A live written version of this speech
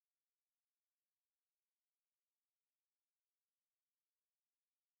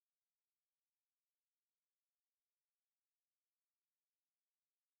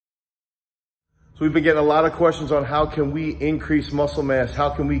So we've been getting a lot of questions on how can we increase muscle mass? How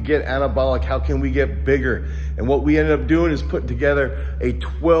can we get anabolic? How can we get bigger? And what we ended up doing is putting together a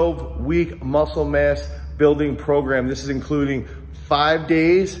 12-week muscle mass building program. This is including 5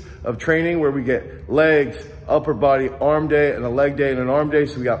 days of training where we get legs, upper body, arm day, and a leg day and an arm day.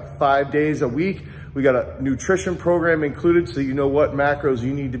 So we got 5 days a week. We got a nutrition program included, so you know what macros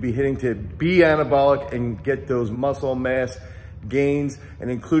you need to be hitting to be anabolic and get those muscle mass gains. And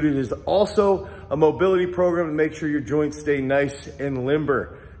included is also a mobility program to make sure your joints stay nice and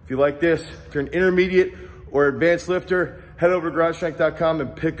limber. If you like this, if you're an intermediate or advanced lifter, head over to garagestrength.com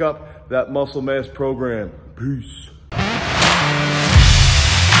and pick up that muscle mass program. Peace.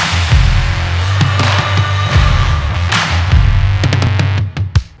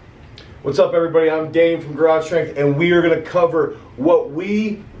 What's up, everybody? I'm Dane from Garage Strength, and we are going to cover what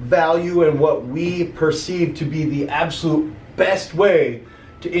we value and what we perceive to be the absolute best way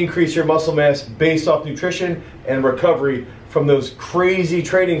to increase your muscle mass based off nutrition and recovery from those crazy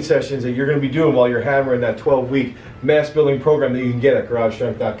training sessions that you're going to be doing while you're hammering that 12-week mass building program that you can get at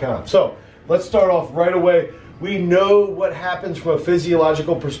garagestrength.com. So let's start off right away. We know what happens from a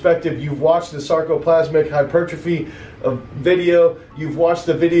physiological perspective. You've watched the Sarcoplasmic Hypertrophy video. You've watched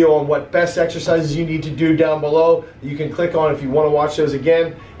the video on what best exercises you need to do down below. You can click on if you want to watch those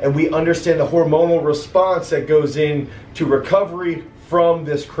again. And we understand the hormonal response that goes into recovery from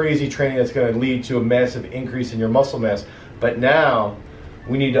this crazy training that's going to lead to a massive increase in your muscle mass. But now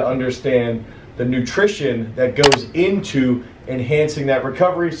we need to understand the nutrition that goes into enhancing that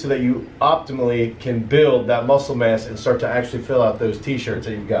recovery so that you optimally can build that muscle mass and start to actually fill out those t-shirts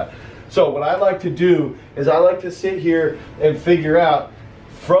that you've got. So what I like to do is I like to sit here and figure out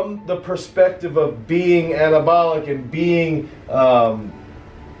from the perspective of being anabolic and being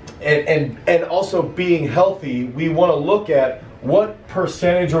and also being healthy. We want to look at what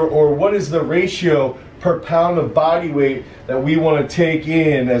percentage or what is the ratio per pound of body weight that we want to take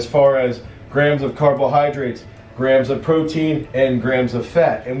in as far as grams of carbohydrates, grams of protein, and grams of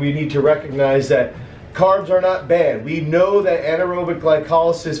fat. And we need to recognize that carbs are not bad. We know that anaerobic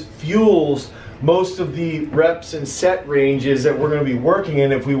glycolysis fuels most of the reps and set ranges that we're going to be working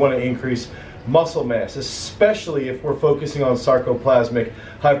in if we want to increase muscle mass, especially if we're focusing on sarcoplasmic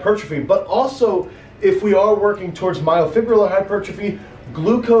hypertrophy. But also, if we are working towards myofibrillar hypertrophy,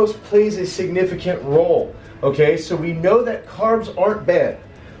 glucose plays a significant role. Okay, so we know that carbs aren't bad.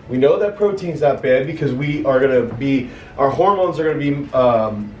 We know that protein's not bad because we are going to be, our hormones are going to be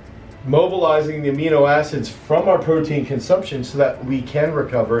mobilizing the amino acids from our protein consumption so that we can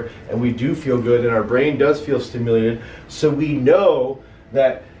recover and we do feel good and our brain does feel stimulated. So we know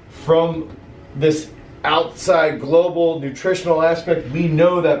that from this outside global nutritional aspect, we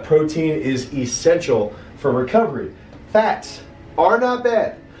know that protein is essential for recovery. Fats are not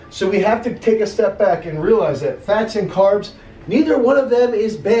bad. So we have to take a step back and realize that fats and carbs, neither one of them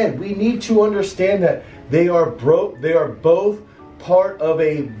is bad. We need to understand that they are both part of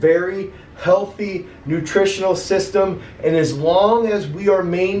a very healthy nutritional system, and as long as we are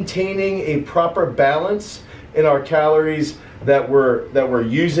maintaining a proper balance in our calories that we're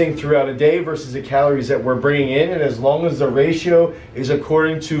using throughout a day versus the calories that we're bringing in, and as long as the ratio is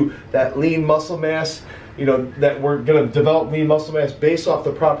according to that lean muscle mass, you know, that we're going to develop lean muscle mass based off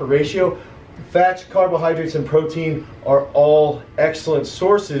the proper ratio, fats, carbohydrates, and protein are all excellent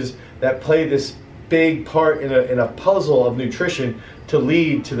sources that play this big part in a puzzle of nutrition to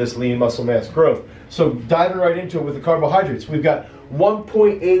lead to this lean muscle mass growth. So diving right into it with the carbohydrates, we've got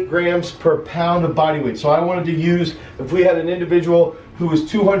 1.8 grams per pound of body weight. So I wanted to use, if we had an individual who was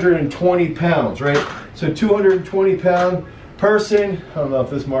 220 pounds, right? So 220 pound person, I don't know if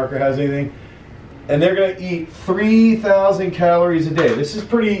this marker has anything, and they're going to eat 3,000 calories a day. This is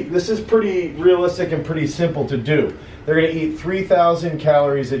pretty realistic and pretty simple to do. They're going to eat 3,000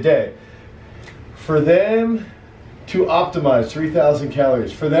 calories a day. For them to optimize 3,000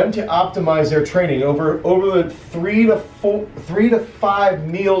 calories, for them to optimize their training over the 3 to 5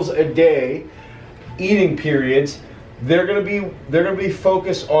 meals a day eating periods, they're going to be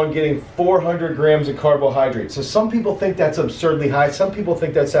focused on getting 400 grams of carbohydrates. So some people think that's absurdly high. Some people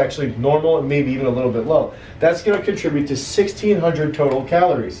think that's actually normal and maybe even a little bit low. That's going to contribute to 1,600 total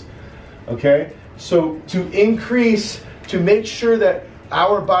calories. Okay, so to make sure that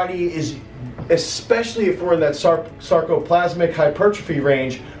our body is, especially if we're in that sarcoplasmic hypertrophy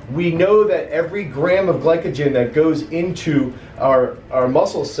range, we know that every gram of glycogen that goes into our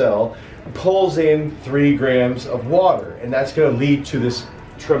muscle cell pulls in 3 grams of water, and that's going to lead to this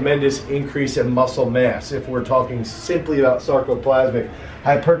tremendous increase in muscle mass if we're talking simply about sarcoplasmic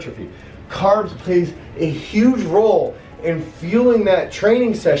hypertrophy. Carbs plays a huge role and fueling that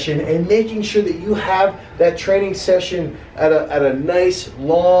training session and making sure that you have that training session at a nice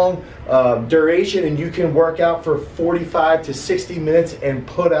long duration, and you can work out for 45 to 60 minutes and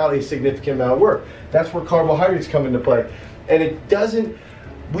put out a significant amount of work. That's where carbohydrates come into play. And it doesn't,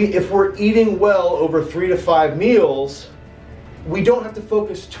 if we're eating well over 3 to 5 meals, we don't have to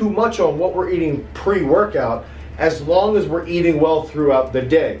focus too much on what we're eating pre-workout, as long as we're eating well throughout the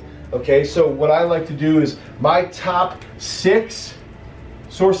day. Okay, so what I like to do is my top 6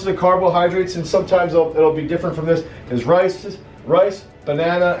 sources of carbohydrates, and sometimes it'll be different from this, is rice,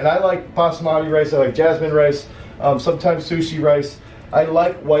 banana, and I like basmati rice, I like jasmine rice, sometimes sushi rice. I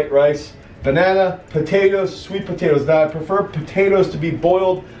like white rice, banana, potatoes, sweet potatoes. Now I prefer potatoes to be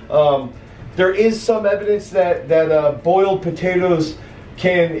boiled. There is some evidence that boiled potatoes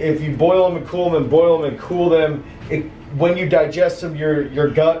can, if you boil them and cool them and boil them and cool them, when you digest them, your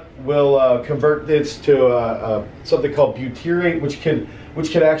gut will convert this to something called butyrate, which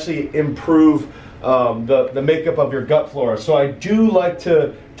can actually improve the makeup of your gut flora. So I do like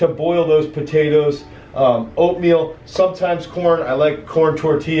to boil those potatoes. Oatmeal, sometimes corn. I like corn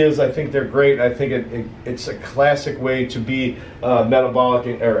tortillas. I think they're great. I think it's a classic way to be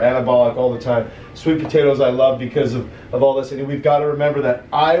metabolic or anabolic all the time. Sweet potatoes I love because of all this. And we've got to remember that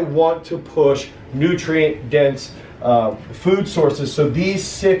I want to push nutrient-dense food sources. So these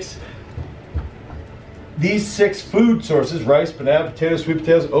six food sources, rice, banana, potatoes, sweet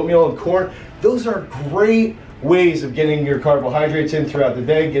potatoes, oatmeal, and corn, those are great ways of getting your carbohydrates in throughout the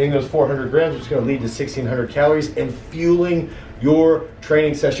day, getting those 400 grams, which is going to lead to 1,600 calories, and fueling your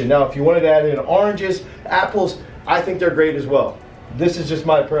training session. Now, if you wanted to add in oranges, apples, I think they're great as well. This is just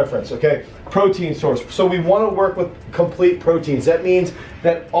my preference, okay? Protein source. So we want to work with complete proteins. That means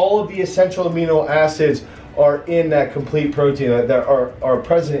that all of the essential amino acids are in that complete protein, that are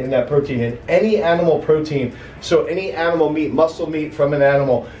present in that protein. And any animal protein, so any animal meat, muscle meat from an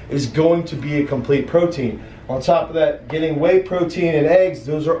animal, is going to be a complete protein. On top of that, getting whey protein and eggs,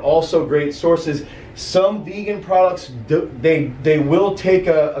 those are also great sources. Some vegan products, they will take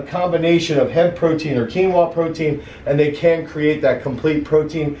a combination of hemp protein or quinoa protein, and they can create that complete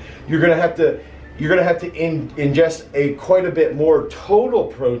protein. You're gonna have to ingest quite a bit more total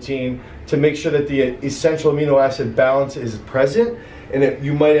protein to make sure that the essential amino acid balance is present, and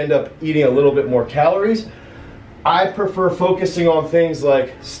you might end up eating a little bit more calories. I prefer focusing on things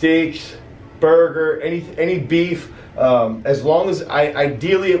like steaks, burger, any beef, as long as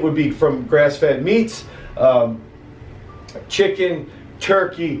ideally it would be from grass-fed meats, chicken,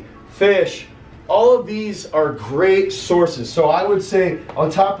 turkey, fish. All of these are great sources. So I would say on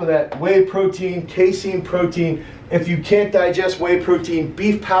top of that, whey protein, casein protein. If you can't digest whey protein,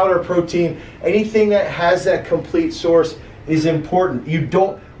 beef powder protein, anything that has that complete source is important.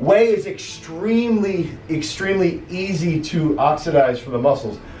 Whey is extremely easy to oxidize for the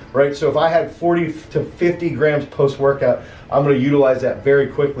muscles. Right, so if I had 40 to 50 grams post-workout, I'm going to utilize that very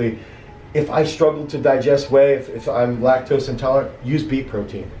quickly. If I struggle to digest whey, if I'm lactose intolerant, use beet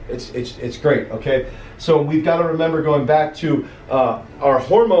protein. It's great, okay? So we've got to remember, going back to our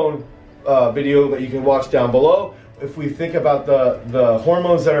hormone video that you can watch down below, if we think about the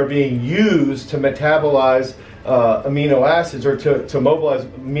hormones that are being used to metabolize amino acids, or to mobilize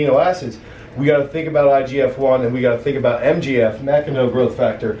amino acids, we got to think about IGF-1, and we got to think about MGF, macular growth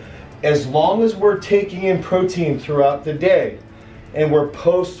factor. As long as we're taking in protein throughout the day, and we're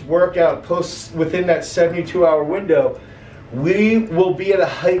post-workout, within that 72-hour window, we will be at a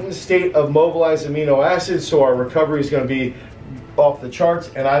heightened state of mobilized amino acids, so our recovery is going to be off the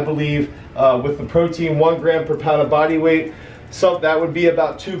charts. And I believe with the protein, 1 gram per pound of body weight, that would be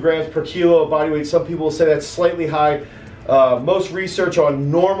about 2 grams per kilo of body weight. Some people say that's slightly high. Most research on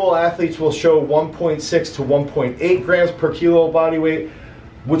normal athletes will show 1.6 to 1.8 grams per kilo of body weight,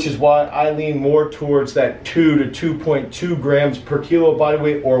 which is why I lean more towards that 2 to 2.2 grams per kilo of body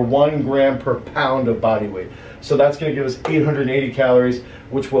weight, or 1 gram per pound of body weight. So that's going to give us 880 calories,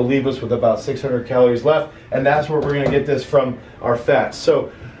 which will leave us with about 600 calories left, and that's where we're going to get this from our fats.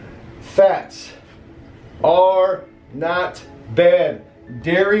 So fats are not bad.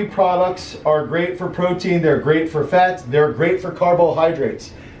 Dairy products are great for protein, they're great for fats, they're great for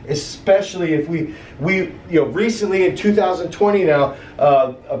carbohydrates, especially if we recently in 2020 now,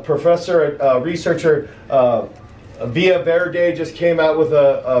 a researcher, Via Verde, just came out with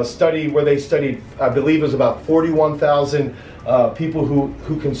a study where they studied, I believe it was about 41,000 people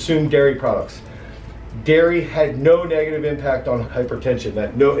who consume dairy products. Dairy had no negative impact on hypertension.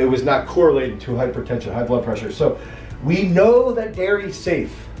 It was not correlated to hypertension, high blood pressure. So we know that dairy is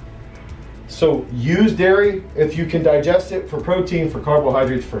safe. So use dairy if you can digest it, for protein, for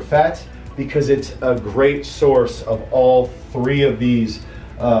carbohydrates, for fats. because it's a great source of all three of these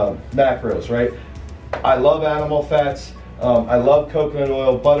macros, right? I love animal fats. I love coconut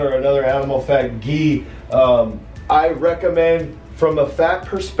oil, butter, another animal fat, ghee. I recommend, from a fat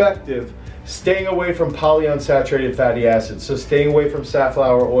perspective, staying away from polyunsaturated fatty acids. So staying away from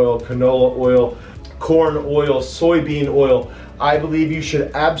safflower oil, canola oil, corn oil, soybean oil. I believe you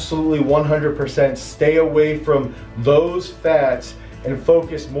should absolutely 100% stay away from those fats and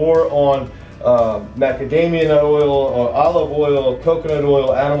focus more on macadamia oil, or olive oil, coconut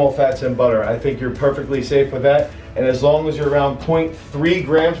oil, animal fats, and butter. I think you're perfectly safe with that. And as long as you're around 0.3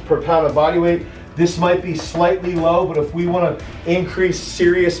 grams per pound of body weight, this might be slightly low, but if we want to increase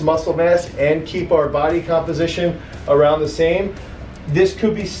serious muscle mass and keep our body composition around the same, this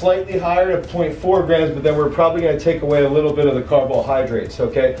could be slightly higher at 0.4 grams, but then we're probably going to take away a little bit of the carbohydrates,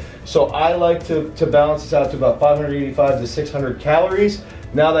 okay? So I like to balance this out to about 585 to 600 calories.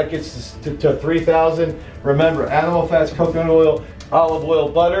 Now that gets to 3,000. Remember, animal fats, coconut oil, olive oil,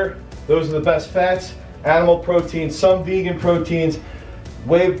 butter, those are the best fats. Animal protein, some vegan proteins,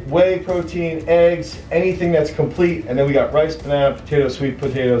 whey protein, eggs, anything that's complete. And then we got rice, banana, potatoes, sweet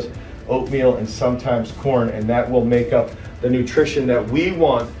potatoes, oatmeal, and sometimes corn. And that will make up the nutrition that we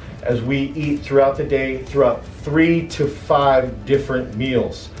want as we eat throughout the day, throughout 3 to 5 different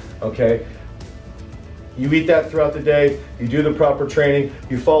meals, okay? You eat that throughout the day, you do the proper training,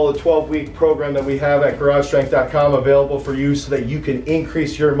 you follow the 12-week program that we have at garagestrength.com available for you so that you can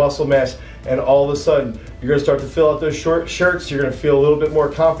increase your muscle mass, and all of a sudden you're going to start to fill out those short shirts, you're going to feel a little bit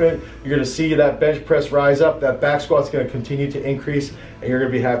more confident, you're going to see that bench press rise up, that back squat's going to continue to increase, and you're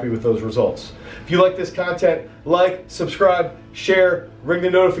going to be happy with those results. If you like this content, like, subscribe, share, ring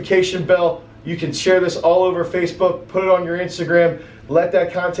the notification bell. You can share this all over Facebook, put it on your Instagram. Let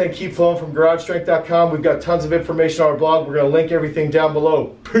that content keep flowing from garagestrength.com. We've got tons of information on our blog. We're going to link everything down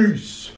below. Peace.